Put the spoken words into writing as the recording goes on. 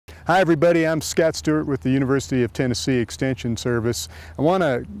Hi everybody, I'm Scott Stewart with the University of Tennessee Extension Service. I want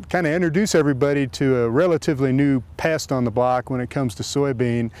to kind of introduce everybody to a relatively new pest on the block when it comes to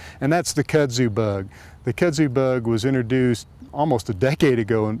soybean, and that's the kudzu bug. The kudzu bug was introduced almost a decade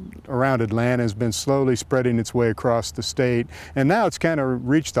ago around Atlanta, has been slowly spreading its way across the state, and now it's kind of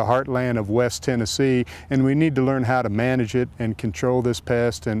reached the heartland of West Tennessee, and we need to learn how to manage it and control this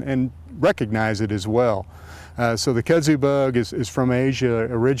pest and recognize it as well. So the kudzu bug is from Asia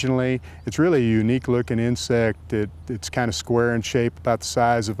originally. It's really a unique looking insect. It's kind of square in shape, about the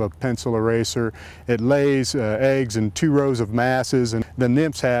size of a pencil eraser. It lays eggs in 2 rows of masses, and the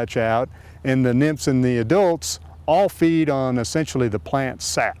nymphs hatch out, and the nymphs and the adults all feed on essentially the plant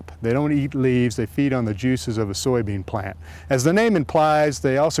sap. They don't eat leaves, they feed on the juices of a soybean plant. As the name implies,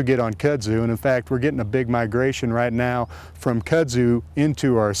 they also get on kudzu, and in fact we're getting a big migration right now from kudzu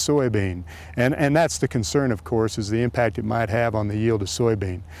into our soybean. And that's the concern, of course, is the impact it might have on the yield of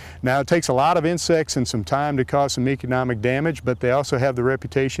soybean. Now it takes a lot of insects and some time to cause some economic damage, but they also have the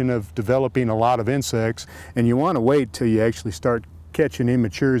reputation of developing a lot of insects, and you want to wait till you actually start catching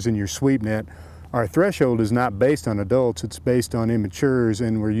immatures in your sweep net. Our threshold is not based on adults, it's based on immatures,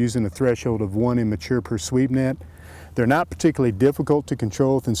 and we're using a threshold of 1 immature per sweep net. They're not particularly difficult to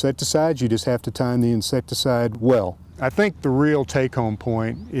control with insecticides, you just have to time the insecticide well. I think the real take-home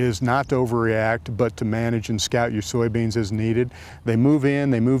point is not to overreact, but to manage and scout your soybeans as needed. They move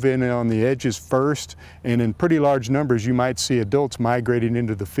in on the edges first, and in pretty large numbers you might see adults migrating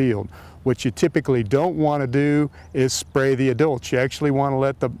into the field. What you typically don't want to do is spray the adults. You actually want to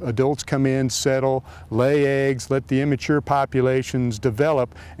let the adults come in, settle, lay eggs, let the immature populations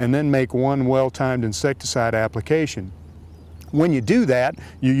develop, and then make one well-timed insecticide application. When you do that,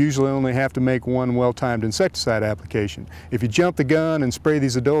 you usually only have to make one well-timed insecticide application. If you jump the gun and spray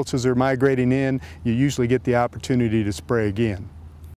these adults as they're migrating in, you usually get the opportunity to spray again.